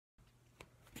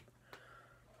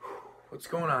What's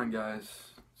going on,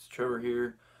 guys? It's Trevor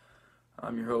here.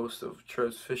 I'm your host of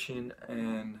Trev's Fishing,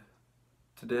 and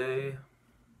today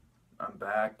I'm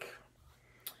back.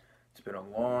 It's been a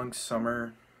long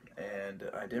summer and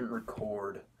I didn't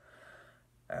record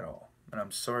at all, and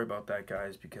I'm sorry about that,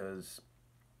 guys, because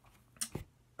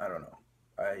I don't know,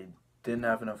 I didn't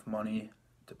have enough money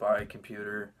to buy a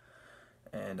computer,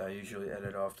 and I usually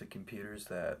edit off the computers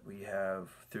that we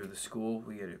have through the school.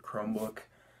 We get a Chromebook,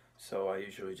 so I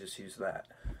usually just use that,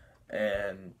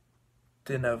 and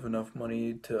didn't have enough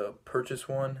money to purchase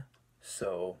one.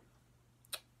 So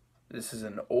this is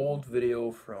an old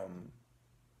video from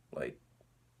like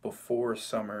before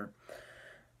summer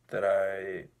that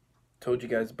I told you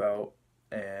guys about,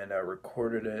 and I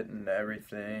recorded it and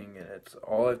everything, and it's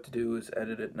all I have to do is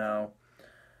edit it now.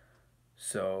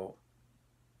 So,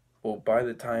 well, by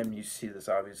the time you see this,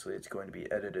 obviously it's going to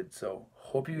be edited, so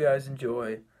hope you guys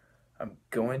enjoy. I'm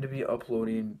going to be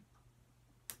uploading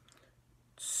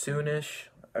soonish.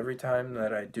 Every time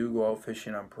that I do go out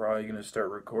fishing, I'm probably going to start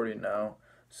recording now.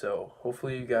 So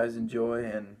hopefully you guys enjoy,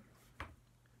 and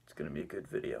it's going to be a good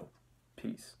video.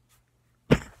 Peace.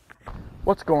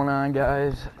 What's going on,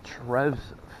 guys?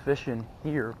 Trev's Fishing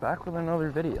here, back with another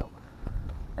video.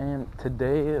 And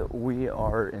today we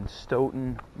are in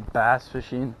Stoughton bass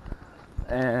fishing,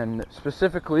 and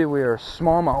specifically we are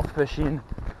smallmouth fishing.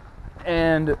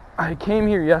 And I came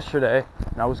here yesterday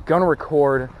and I was gonna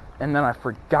record, and then I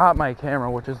forgot my camera,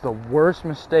 which is the worst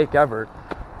mistake ever,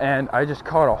 and I just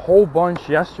caught a whole bunch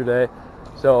yesterday.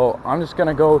 So I'm just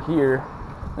gonna go here.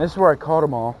 This is where I caught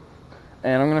them all,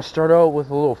 and I'm gonna start out with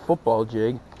a little football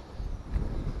jig.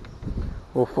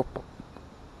 A little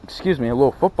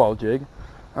football jig.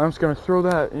 I'm just gonna throw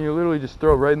that, and you literally just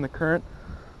throw it right in the current,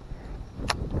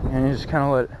 and you just kind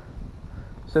of let it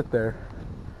sit there.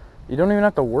 You don't even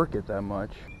have to work it that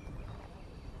much.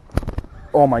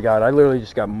 Oh my god, I literally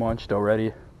just got munched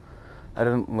already. I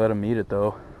didn't let him eat it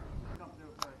though.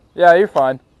 Yeah, you're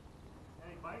fine.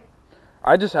 Any bite?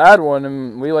 I just had one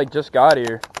and we just got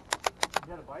here. You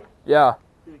got a bite? Yeah.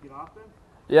 Did it get off then?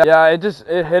 Yeah, it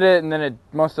hit it, and then it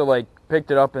must have picked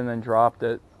it up and then dropped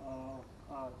it.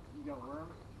 You got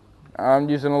worms? I'm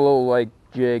using a little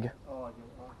jig. Oh, I get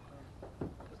it.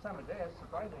 This time of day, that's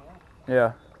surprising, huh?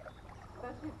 Yeah.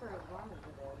 Especially for as long as it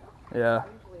is. Yeah.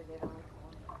 Usually they don't.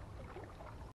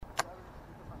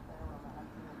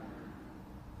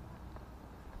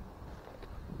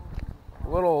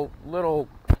 Little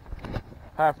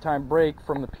halftime break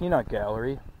from the peanut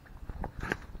gallery.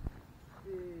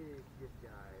 Good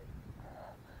guy.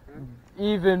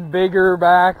 Even bigger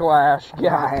backlash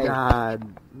guy. Oh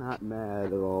God, not mad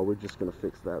at all. We're just gonna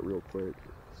fix that real quick.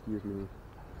 Excuse me.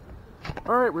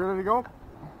 All right, we're ready to go.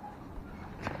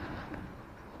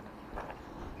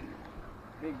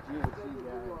 Big GMC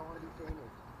guy. I want to be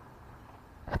famous.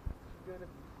 Gonna be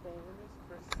famous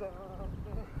for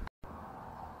something.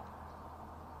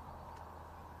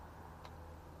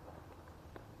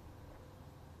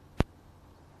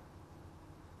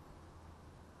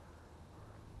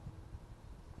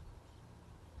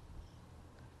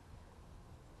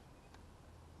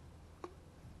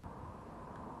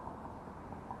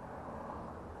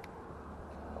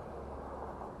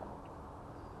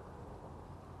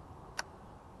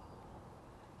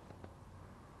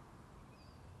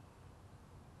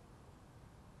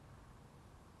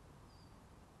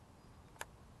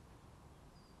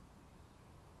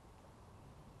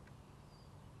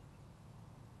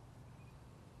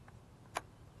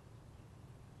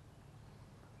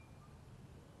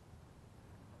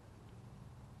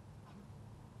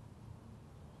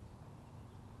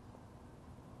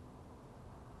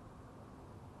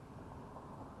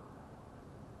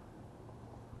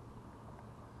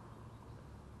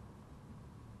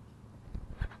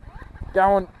 Got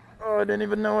one. Oh, I didn't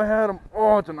even know I had him.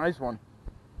 Oh, it's a nice one.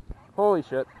 Holy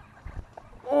shit.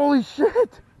 Holy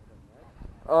shit!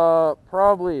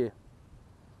 Probably.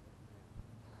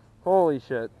 Holy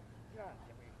shit.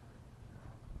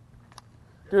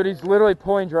 Dude, he's literally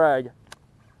pulling drag.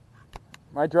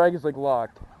 My drag is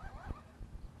locked.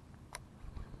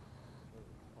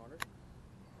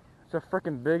 It's a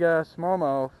freaking big ass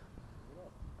smallmouth.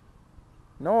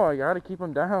 No, I gotta keep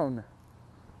him down.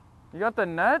 You got the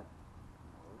net?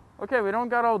 Okay, we don't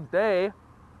got all day.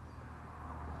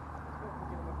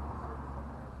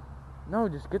 No,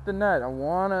 just get the net. I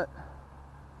want it.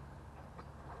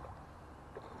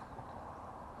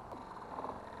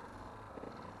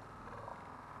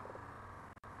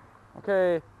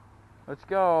 Okay, let's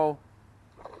go.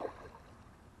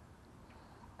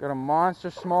 Got a monster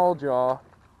small jaw.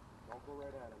 Don't go right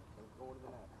at him. Don't go to the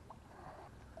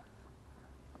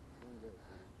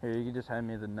net. Here, you can just hand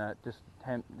me the net. Just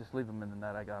leave them in the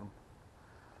net. I got them.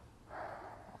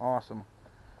 Awesome.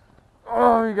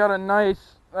 Oh, you got a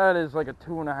nice, that is like a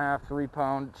 2.5, 3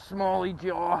 pound smallie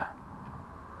jaw.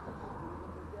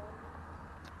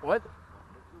 What?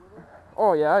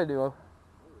 Oh yeah, I do.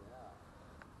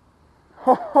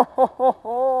 Ho ho ho ho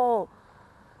ho!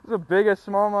 This is the biggest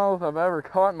smallmouth I've ever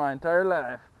caught in my entire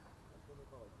life.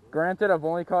 Granted, I've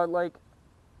only caught like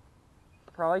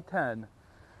probably 10.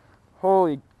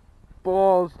 Holy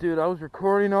balls, dude! I was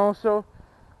recording also.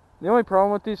 The only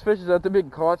problem with these fish is that they've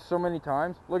been caught so many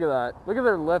times. Look at that. Look at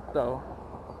their lip though.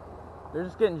 They're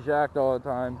just getting jacked all the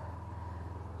time.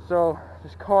 So,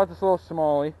 just caught this little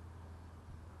smallie.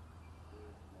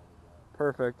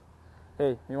 Perfect.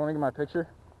 Hey, you want to get my picture?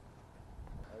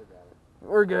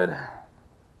 We're good.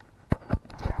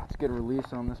 Let's get a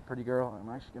release on this pretty girl. I'm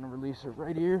actually going to release her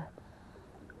right here.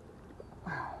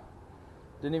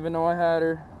 Didn't even know I had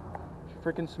her. She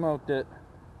freaking smoked it.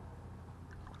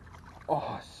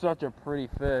 Oh, such a pretty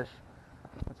fish.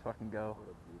 Let's fucking go.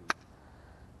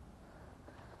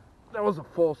 That was a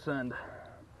full send.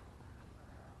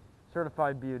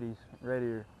 Certified beauties right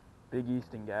here. Big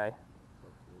Easton guy.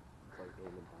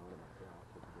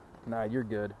 Nah, you're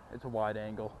good. It's a wide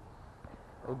angle.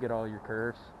 It'll get all your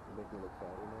curves. You make me look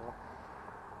fatty now.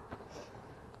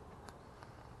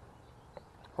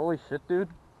 Holy shit, dude.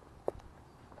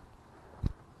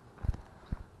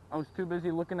 I was too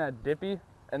busy looking at Dippy,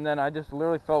 and then I just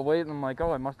literally felt weight, and I'm like,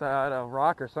 oh, I must have had a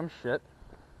rock or some shit.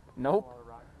 Nope.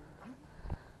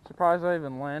 Surprised I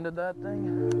even landed that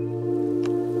thing.